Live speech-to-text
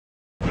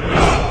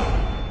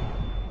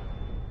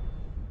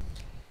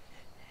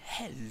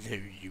Hello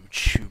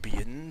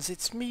YouTubians,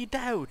 it's me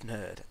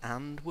Diodenerd,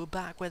 and we're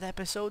back with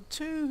episode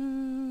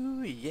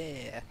 2,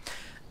 yeah.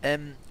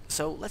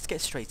 So let's get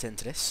straight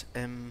into this.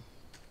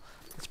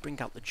 Let's bring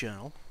out the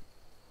journal.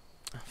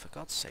 Oh, for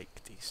God's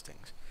sake, these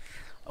things.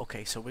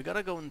 Okay, so we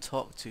gotta go and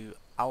talk to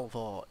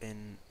Alvor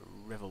in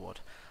Riverwood.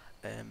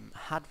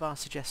 Hadvar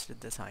suggested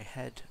that I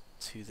head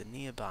to the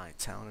nearby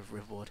town of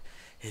Riverwood.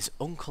 His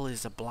uncle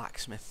is a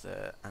blacksmith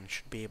there and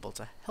should be able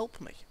to help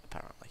me,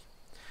 apparently.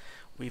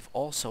 We've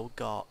also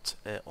got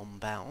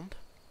Unbound,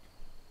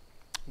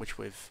 which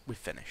we've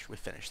finished. We've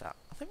finished that.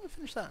 I think we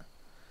finished that.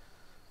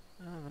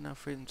 No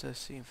freedom to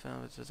see and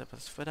film.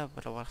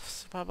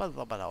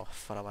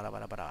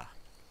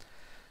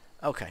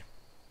 Okay.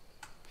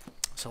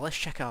 So let's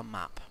check our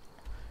map.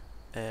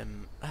 Oh,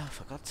 I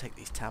forgot to take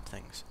these tab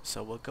things.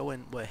 So we're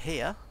going. We're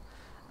here,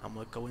 and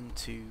we're going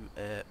to.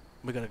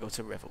 We're gonna go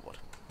to Riverwood.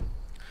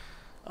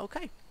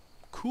 Okay.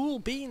 Cool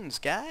beans,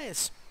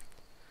 guys.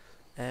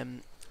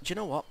 Do you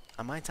know what?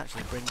 I might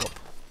actually bring up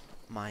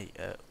my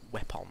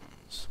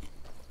weapons,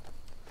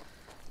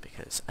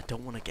 because I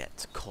don't want to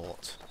get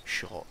caught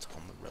short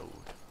on the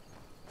road.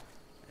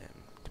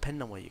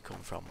 Depending on where you come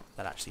from,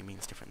 that actually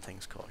means different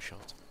things, caught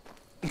short.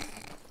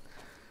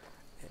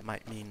 It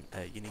might mean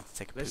you need to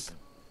take a poop. Listen,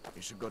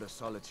 you should go to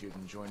Solitude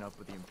and join up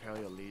with the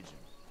Imperial Legion.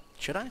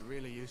 Should I? They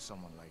really use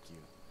someone like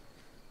you.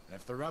 And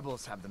if the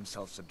rebels have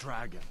themselves a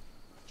dragon,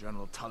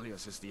 General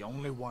Tullius is the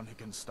only one who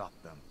can stop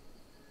them.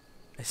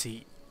 Is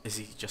he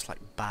just like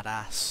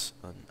badass?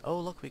 And oh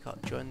look, we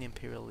got join the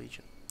Imperial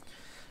Legion.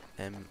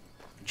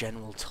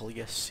 General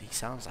Tullius. He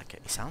sounds like a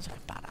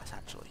badass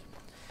actually.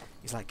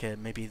 He's like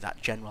maybe that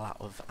general out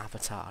of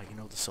Avatar. You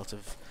know, the sort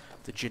of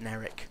the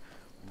generic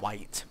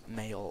white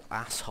male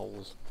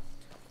asshole.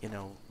 You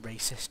know,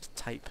 racist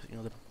type. You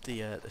know,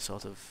 the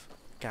sort of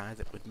guy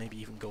that would maybe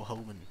even go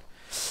home and,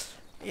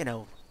 you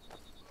know,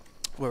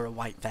 wear a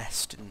white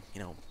vest and, you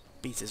know,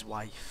 beat his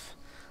wife,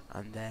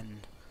 and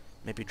then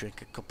maybe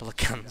drink a couple of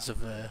cans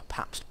of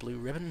Pabst Blue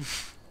Ribbon.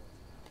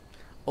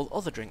 All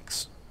other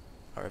drinks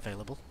are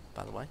available,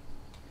 by the way.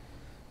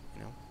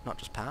 You know, not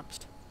just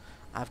Pabst.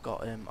 I've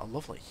got a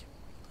lovely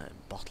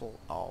bottle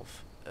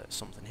of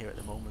something here at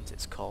the moment.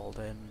 It's called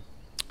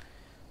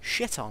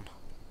Shit On.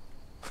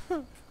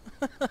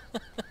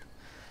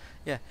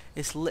 Yeah,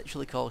 it's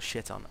literally called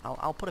Shit On.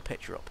 I'll put a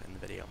picture up in the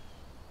video.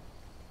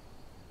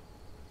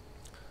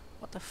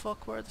 What the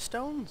fuck? Where are the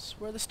stones?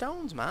 Where are the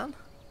stones, man?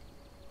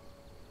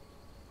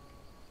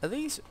 Are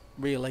these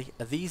really?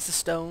 Are these the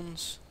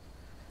stones?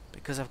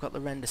 Because I've got the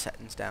render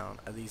settings down.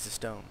 Are these the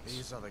stones?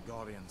 These are the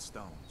Guardian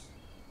Stones.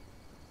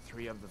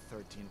 3 of the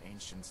 13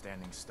 ancient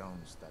standing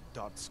stones that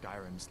dot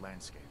Skyrim's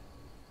landscape.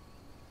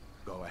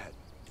 Go ahead,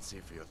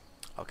 see for you.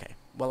 Okay.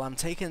 Well, I'm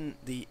taking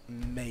the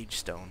Mage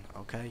Stone,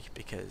 okay?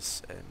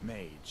 Because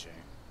Mage,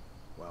 eh?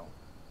 Well,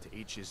 to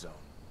each his own.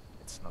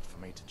 It's not for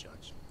me to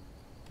judge.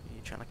 Are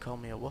you trying to call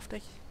me a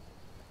woofty?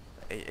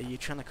 Are you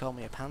trying to call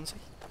me a pansy?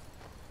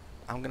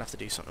 I'm gonna have to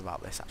do something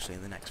about this actually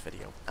in the next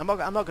video. I'm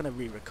not gonna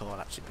re-record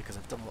actually because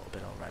I've done a little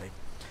bit already.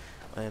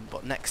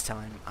 But next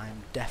time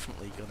I'm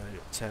definitely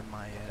gonna turn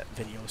my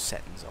video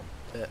settings on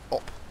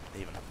up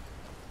even,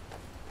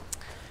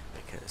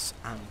 because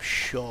I'm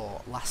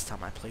sure last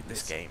time I played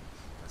this game.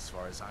 As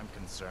far as I'm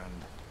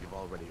concerned, you've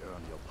already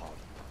earned your pardon.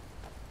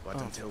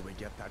 But until we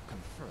get that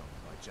confirmed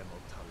by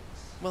General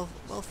Tullius.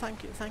 Well,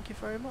 thank you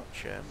very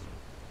much.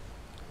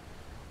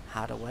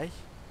 Hadaway.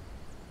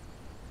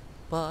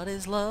 What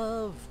is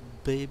love?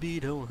 Baby,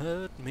 don't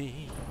hurt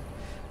me.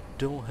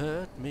 Don't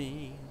hurt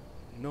me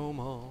no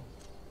more.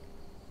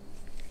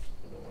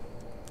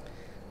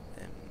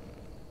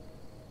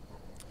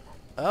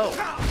 Oh,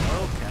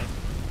 okay.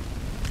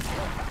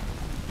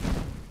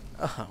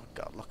 Oh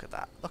god, look at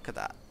that. Look at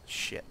that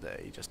shit there.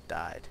 He just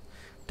died.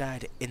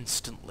 Died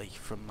instantly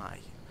from my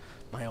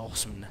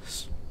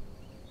awesomeness.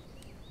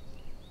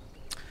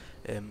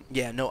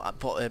 Yeah, no,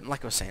 but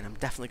like I was saying, I'm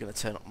definitely going to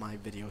turn up my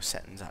video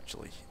settings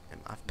actually.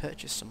 I've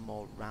purchased some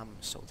more RAM,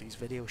 so these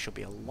videos should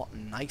be a lot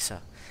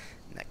nicer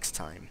next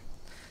time.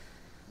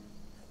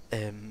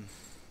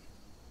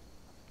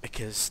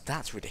 Because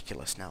that's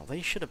ridiculous now.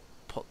 They should have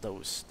put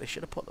those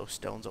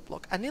stones up.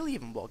 Look, I nearly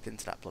even walked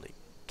into that bloody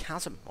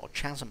chasm or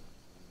chasm.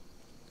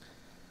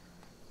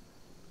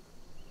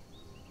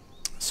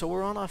 So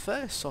we're on our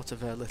first sort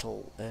of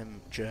little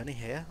journey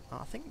here.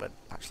 I think we're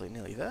actually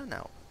nearly there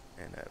now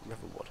in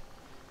Riverwood.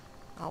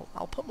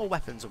 I'll put my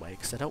weapons away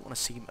because I don't want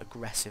to seem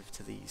aggressive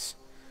to these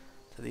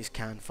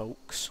kind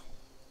folks.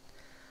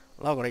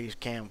 Look at these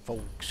kind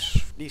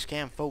folks. These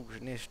kind folks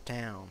in this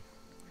town.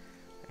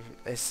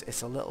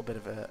 It's a little bit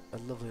of a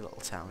lovely little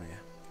town here.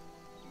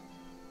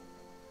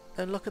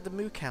 And look at the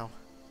moo cow.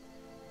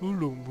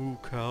 Hello, moo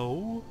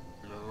cow.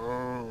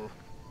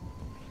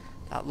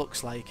 That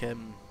looks like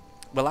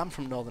well, I'm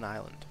from Northern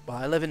Ireland. Well,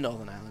 I live in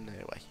Northern Ireland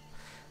anyway.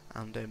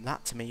 And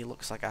that to me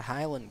looks like a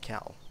Highland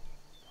cow.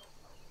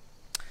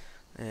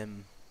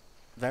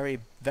 Very,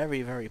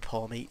 very, very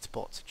poor meat,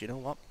 but do you know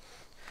what?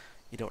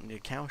 You don't need a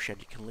cow shed,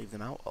 you can leave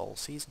them out all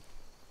season.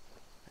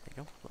 There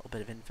you go, a little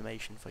bit of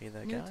information for you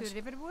there, guys. New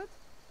to Riverwood?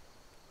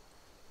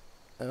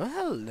 Oh,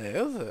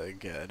 hello there,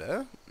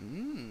 Gerda.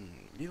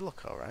 You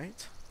look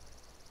alright.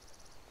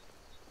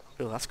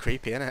 Oh, that's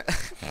creepy, isn't it?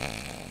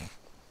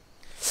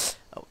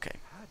 Okay,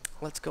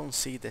 let's go and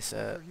see this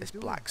this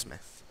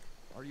blacksmith.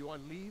 Are you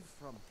on leave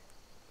from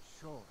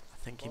shore? I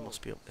think he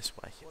must be up this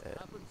way. What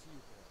happened to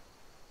you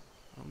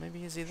there? Or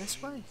maybe is he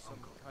this way? Some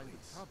kind of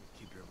Please, trouble.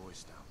 keep your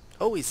voice down.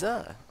 Oh, he's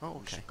there. Oh, We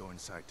okay. should go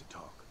inside to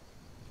talk.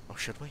 Oh,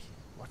 should we?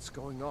 What's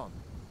going on?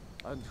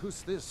 And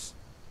who's this?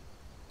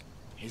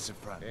 He's a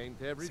friend.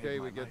 Ain't every Saved day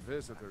my we get life.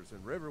 visitors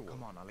in Riverwood.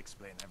 Come on, I'll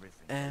explain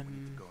everything. We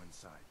need to go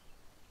inside.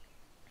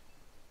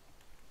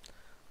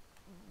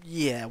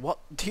 Yeah, what?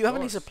 Do you have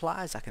any Course.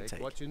 supplies I can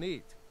take? what you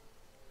need.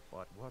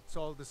 But what's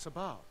all this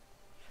about?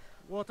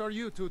 What are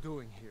you two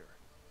doing here?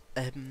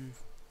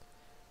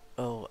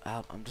 Oh,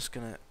 I'm just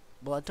gonna...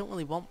 Well, I don't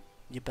really want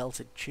your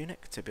belted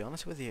tunic, to be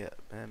honest with you,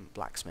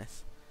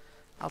 blacksmith.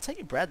 I'll take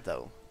your bread,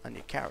 though, and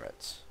your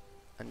carrots,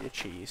 and your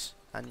cheese,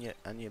 and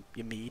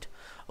your mead.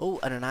 Oh,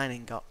 and an iron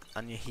ingot,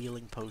 and your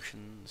healing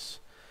potions.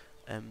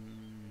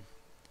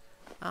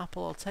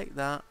 Apple, I'll take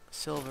that.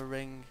 Silver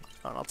ring.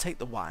 Oh, and I'll take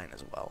the wine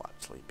as well,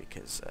 actually,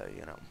 because,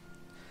 you know,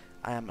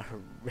 I am a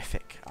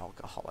horrific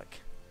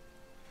alcoholic.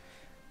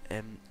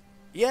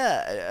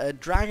 Yeah, a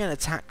dragon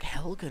attacked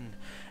Helgen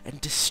and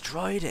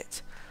destroyed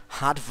it.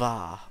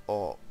 Hadvar,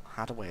 or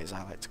Hadaway as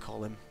I like to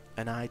call him,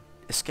 and I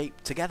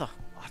escaped together.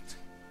 What?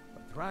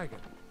 A dragon?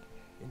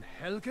 In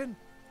Helgen?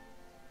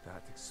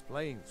 That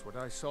explains what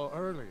I saw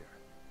earlier.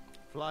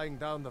 Flying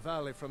down the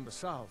valley from the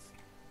south.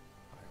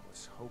 I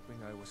was hoping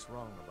I was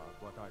wrong about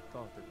what I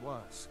thought it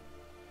was.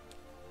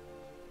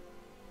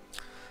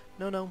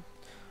 No,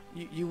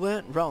 you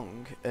weren't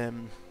wrong.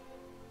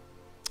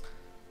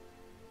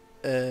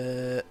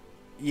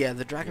 Yeah,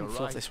 the dragon You're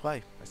flew right. this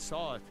way. I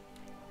saw it.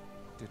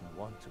 Didn't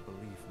want to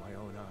believe my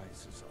own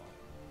eyes is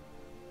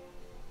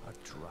all. A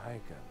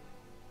dragon.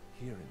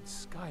 Here in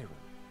Skyrim.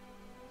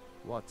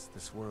 What's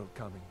this world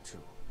coming to?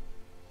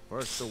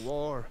 First the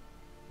war,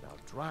 now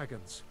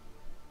dragons.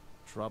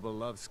 Trouble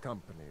loves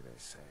company, they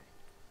say.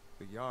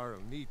 The Jarl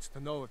needs to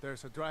know if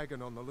there's a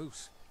dragon on the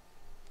loose.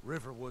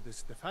 Riverwood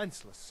is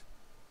defenseless.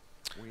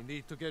 We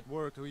need to get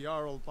word to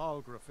Jarl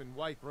Balgruuf in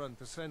Whiterun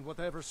to send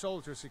whatever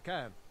soldiers he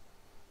can.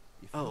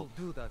 If you'll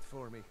do that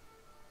for me,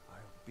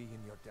 I'll be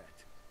in your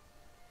debt.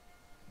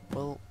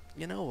 Well,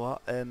 you know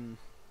what?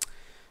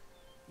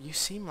 You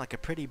seem like a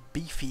pretty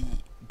beefy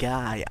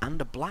guy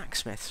and a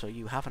blacksmith, so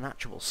you have an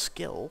actual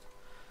skill.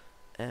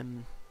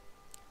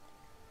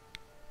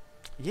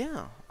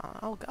 Yeah,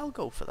 I'll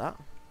go for that.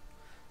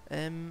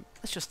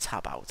 Let's just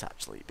tab out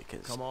actually,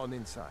 because Come on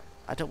inside.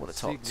 I don't want to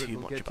talk Sigrid too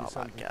will much get you about that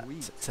something guy to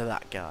eat. to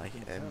that guy.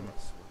 Tell us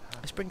what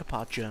Let's bring up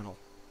our journal.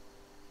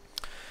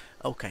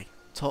 Okay,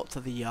 talk to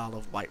the Jarl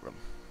of Whiterun.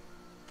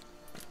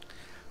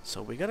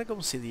 So we're gonna go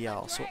and see the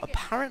Jarl. So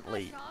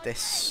apparently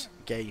this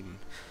game,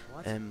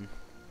 What? What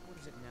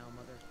is it now,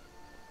 Mother?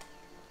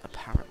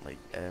 apparently,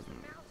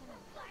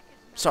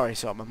 sorry,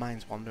 my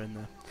mind's wandering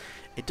there.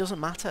 It doesn't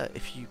matter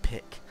if you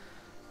pick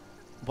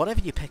whatever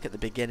you pick at the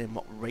beginning,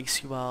 what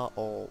race you are,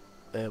 or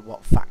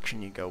what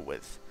faction you go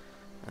with.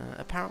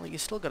 Apparently you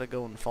still got to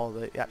go and follow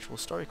the actual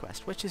story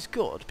quest, which is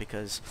good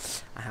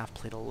because I have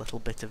played a little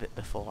bit of it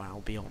before,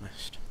 I'll be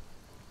honest.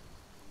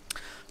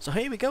 So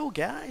here we go,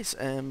 guys.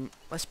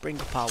 Let's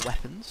bring up our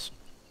weapons.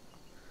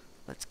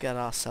 Let's get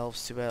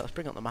ourselves to let's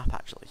bring up the map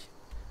actually.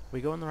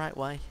 We going the right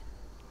way?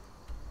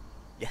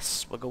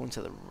 Yes, we're going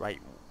to the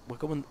right. We're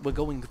going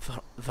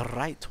the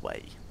right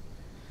way.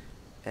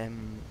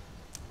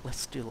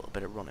 Let's do a little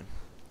bit of running.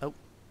 Oh,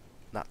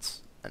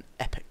 that's an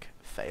epic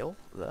fail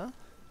there.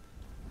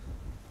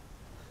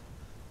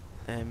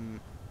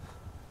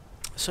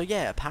 So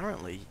yeah,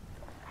 apparently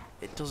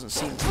it doesn't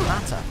seem to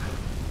matter.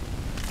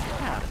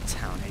 Get out of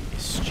town here, you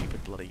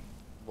stupid bloody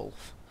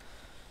wolf.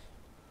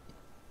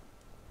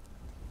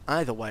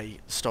 Either way,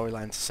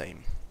 storyline's the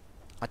same.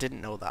 I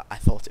didn't know that. I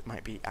thought it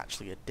might be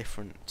actually a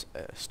different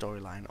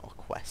storyline or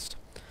quest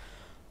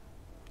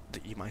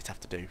that you might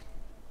have to do.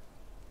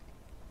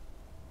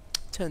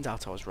 Turns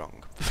out I was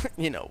wrong.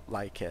 You know,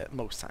 like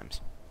most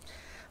times.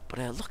 But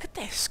look at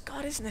this.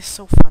 God, isn't this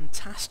so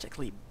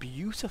fantastically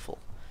beautiful?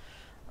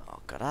 Oh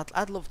God,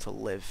 I'd love to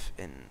live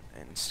in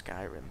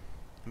Skyrim.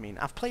 I mean,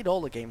 I've played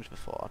all the games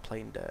before. I've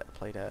played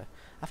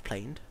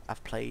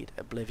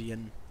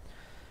Oblivion.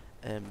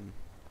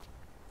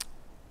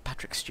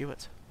 Patrick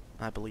Stewart,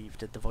 I believe,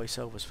 did the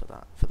voiceovers for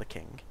that, for the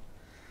King.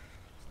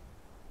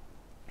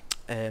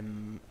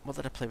 What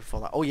did I play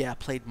before that? Oh yeah, I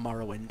played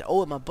Morrowind.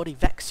 Oh, and my buddy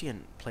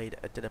Vexian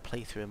did a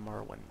playthrough in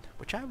Morrowind,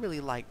 which I really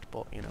liked,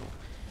 but you know,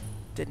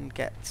 didn't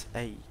get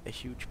a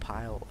huge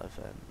pile of.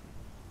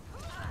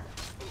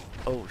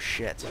 Oh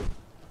shit,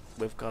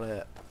 we've got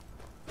a.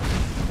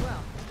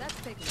 Well, that's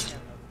taken care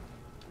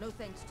of. No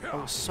thanks to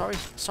Oh, sorry,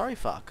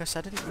 Farkus.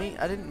 I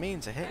didn't mean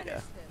to hit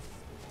you.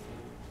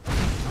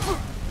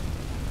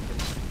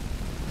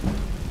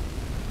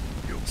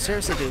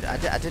 Seriously, dude, I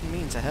didn't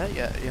mean to hurt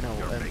you. You know.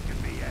 You're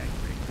making me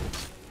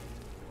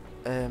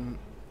angry.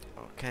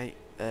 Okay.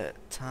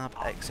 Tab,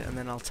 exit, and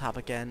then I'll tab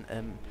again.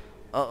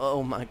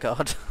 Oh my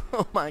god.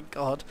 Oh my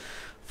god.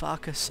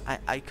 Fartus,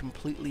 I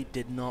completely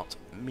did not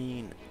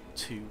mean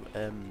to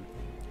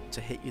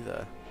hit you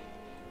there.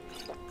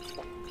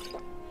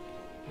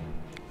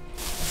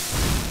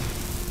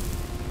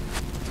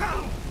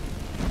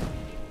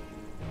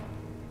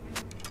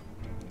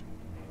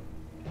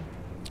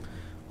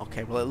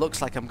 Okay, well it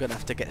looks like I'm gonna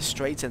have to get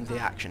straight into the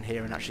action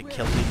here and actually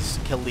kill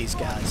these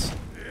guys.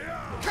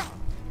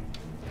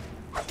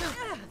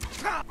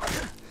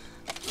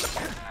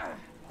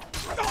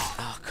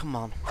 Oh, come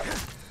on.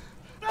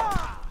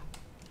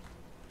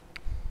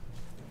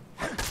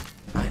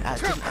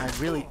 I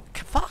really...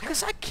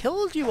 Fartus, I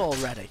killed you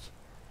already!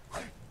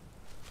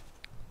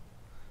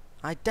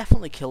 I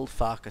definitely killed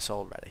Fartus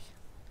already.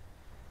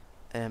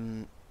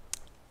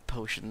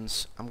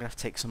 Potions. I'm gonna have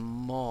to take some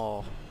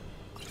more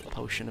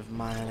potion of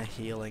minor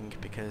healing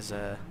because,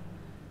 do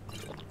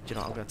you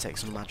know what, I'm gonna take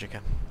some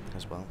magicka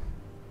as well.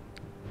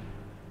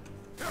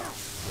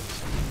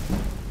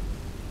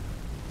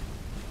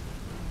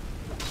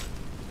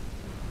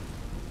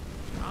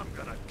 I'm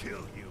gonna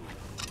kill you.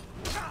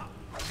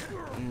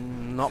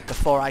 Not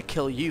before I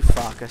kill you,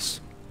 Fartus.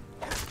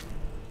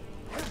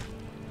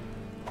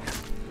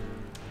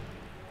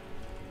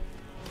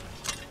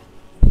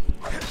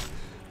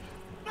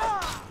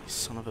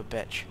 Son of a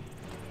bitch.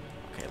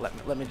 Okay,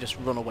 let me just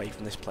run away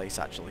from this place.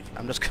 Actually,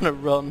 I'm just gonna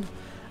run.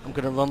 I'm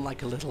gonna run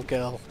like a little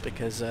girl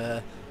because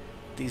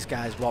these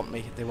guys want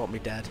me. They want me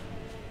dead.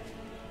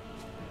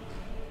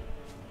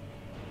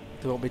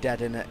 They want me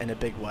dead in a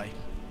big way.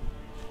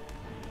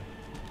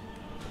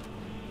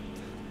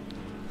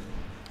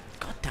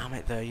 God damn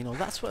it! There, you know,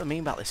 that's what I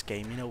mean about this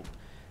game. You know,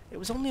 it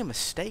was only a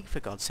mistake, for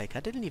God's sake. I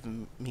didn't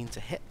even mean to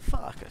hit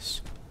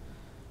Fartus.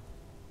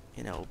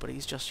 You know, but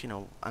he's just, you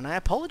know, and I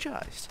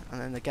apologised, and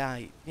then the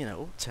guy, you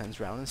know, turns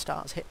around and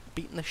starts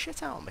beating the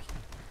shit out of me.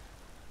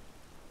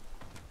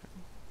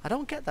 I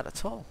don't get that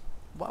at all.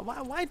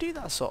 Why do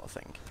that sort of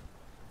thing?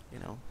 You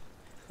know,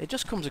 it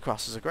just comes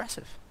across as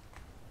aggressive.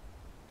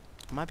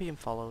 Am I being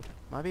followed?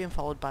 Am I being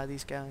followed by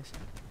these guys?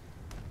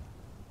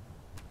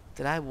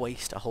 Did I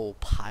waste a whole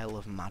pile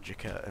of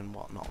magicka and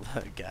whatnot?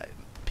 That guy,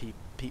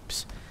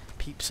 peeps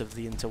of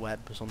the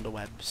interwebs,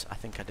 underwebs. I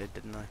think I did,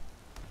 didn't I?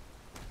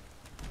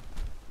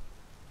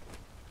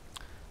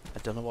 I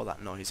don't know what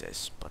that noise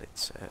is, but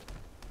it's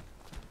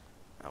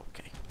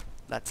okay.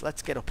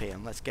 Let's get up here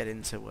and let's get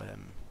into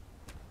Whiterun.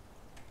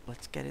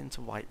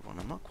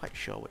 I'm not quite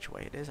sure which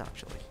way it is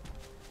actually,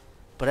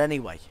 but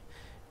anyway,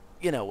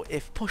 you know,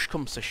 if push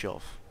comes to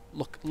shove,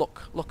 look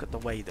at the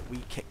way that we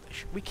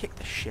kick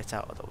the shit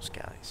out of those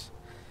guys,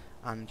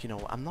 and you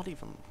know, I'm not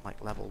even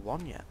like level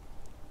 1 yet.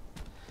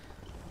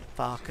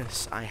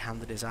 Fartus, I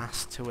handed his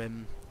ass to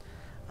him,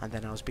 and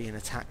then I was being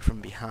attacked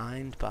from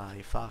behind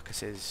by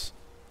Farkus's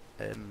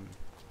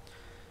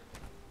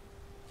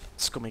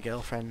scummy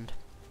girlfriend.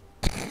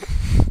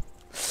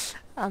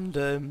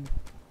 And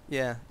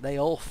yeah, they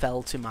all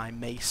fell to my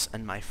mace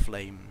and my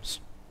flames.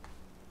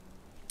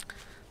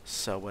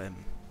 So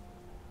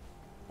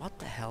what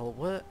the hell,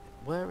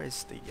 where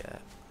is the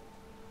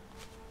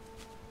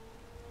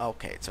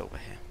okay, it's over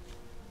here.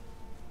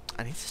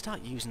 I need to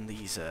start using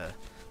these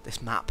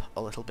this map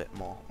a little bit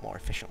more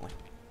efficiently.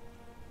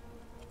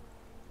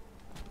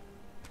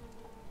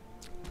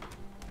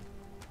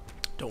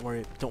 Don't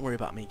worry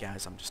about me,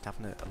 guys. I'm just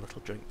having a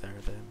little drink there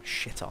of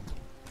shit on.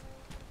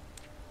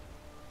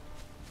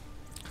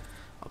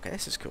 Okay,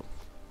 this is cool.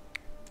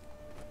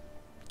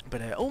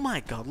 But oh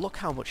my god, look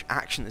how much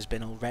action there's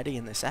been already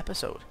in this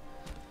episode.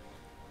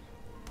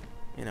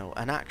 You know,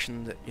 an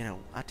action that, you know,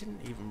 I didn't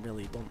even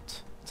really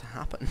want to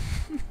happen.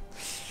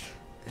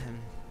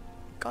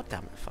 God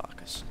damn it,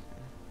 Fartus.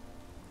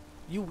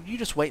 You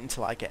just wait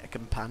until I get a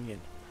companion.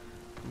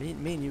 Me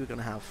and you are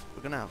gonna have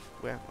we're gonna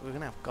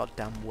have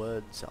goddamn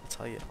words. I'll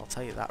tell you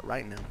that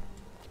right now.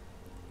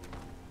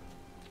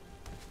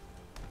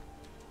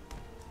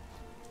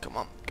 Come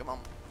on,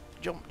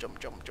 jump.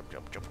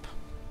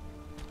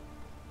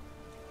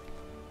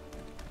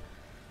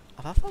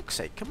 Oh, for fuck's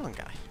sake, come on,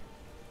 guy.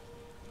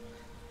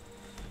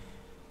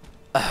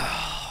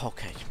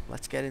 Okay,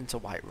 let's get into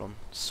Whiterun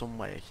some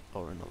way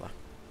or another.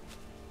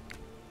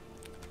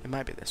 It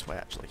might be this way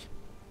actually.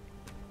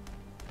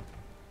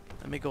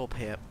 Let me go up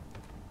here.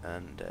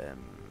 And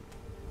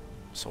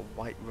so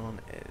Whiterun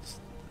is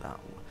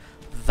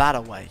that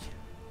away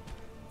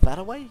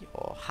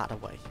or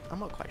Hadaway? I'm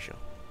not quite sure.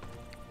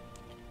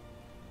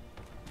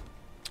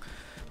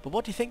 But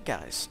what do you think,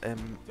 guys?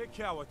 Take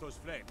care with those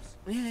flames.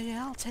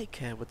 Yeah, I'll take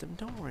care with them.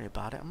 Don't worry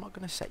about it. I'm not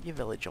going to set your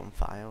village on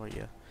fire or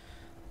your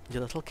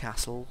little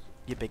castle,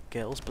 your big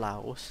girl's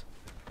blouse.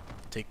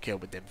 Take care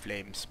with them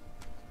flames.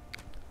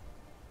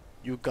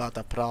 You got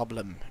a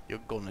problem. You're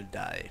gonna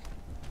die.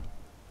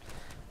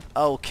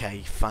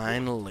 Okay,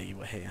 finally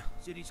we're here.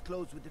 City's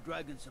closed with the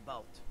dragons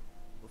about.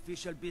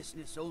 Official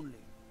business only.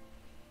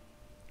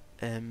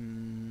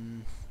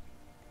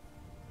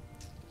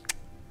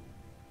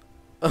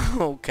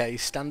 Okay,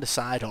 stand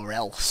aside or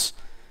else.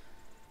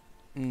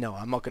 No,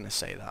 I'm not gonna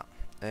say that.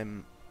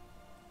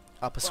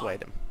 I'll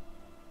persuade him.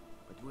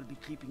 But we'll be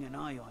keeping an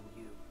eye on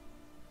you.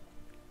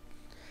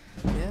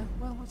 Yeah,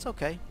 well, that's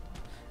okay.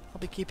 I'll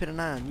be keeping an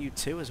eye on you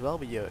too as well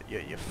with your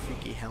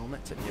freaky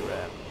helmet and your...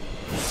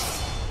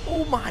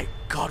 Oh my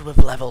god, we've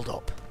leveled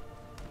up!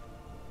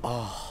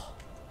 Oh,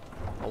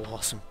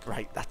 awesome.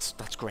 Right, that's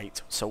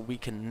great. So we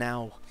can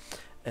now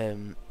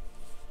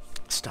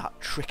start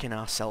tricking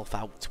ourselves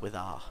out with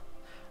our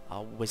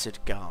wizard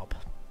garb.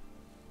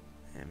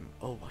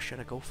 Oh, what should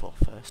I go for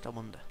first, I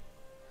wonder?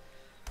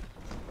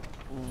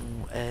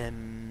 Ooh,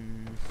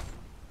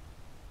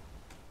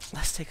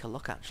 let's take a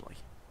look actually.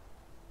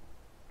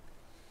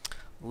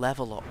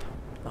 Level up.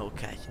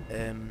 Okay.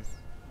 God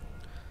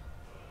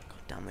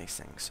damn these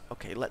things.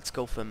 Okay, let's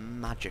go for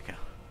Magicka.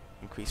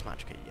 Increase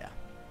Magicka, yeah.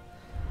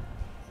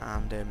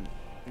 And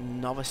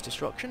Novice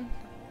Destruction.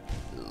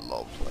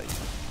 Lovely.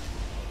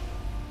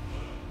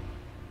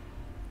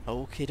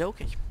 Okie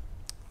dokie.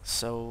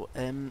 So,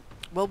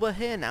 well, we're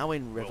here now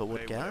in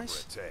Riverwood,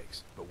 guys. It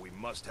takes, but we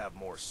must have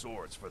more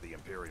swords for the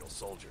Imperial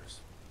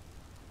soldiers.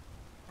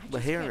 We're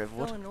here in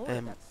Riverwood.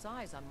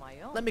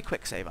 Let me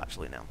quick save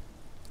actually now.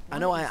 I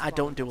know I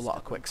don't do a lot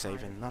of quick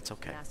saving, that's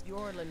okay.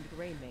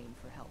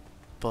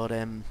 But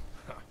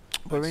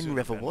we're in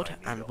Riverwood,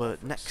 and we're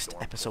next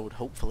episode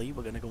hopefully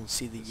we're gonna go and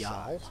see the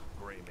Jarl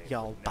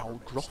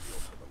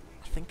Balgruff.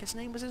 I think his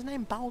name was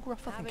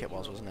Balgruff. I think it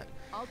was, wasn't it?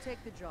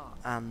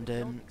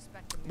 And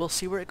we'll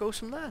see where it goes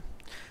from there.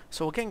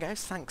 So again,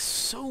 guys, thanks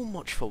so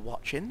much for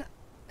watching.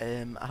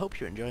 I hope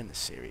you're enjoying this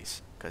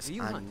series because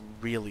I'm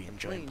really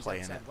enjoying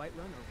playing it.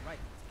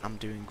 I'm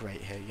doing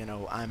great here, you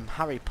know, I'm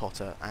Harry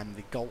Potter, I'm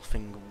the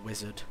golfing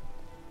wizard.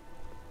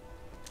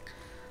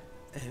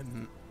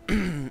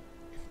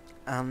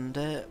 And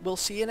we'll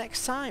see you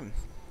next time.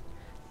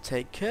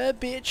 Take care,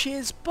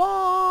 bitches,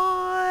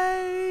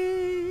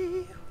 bye!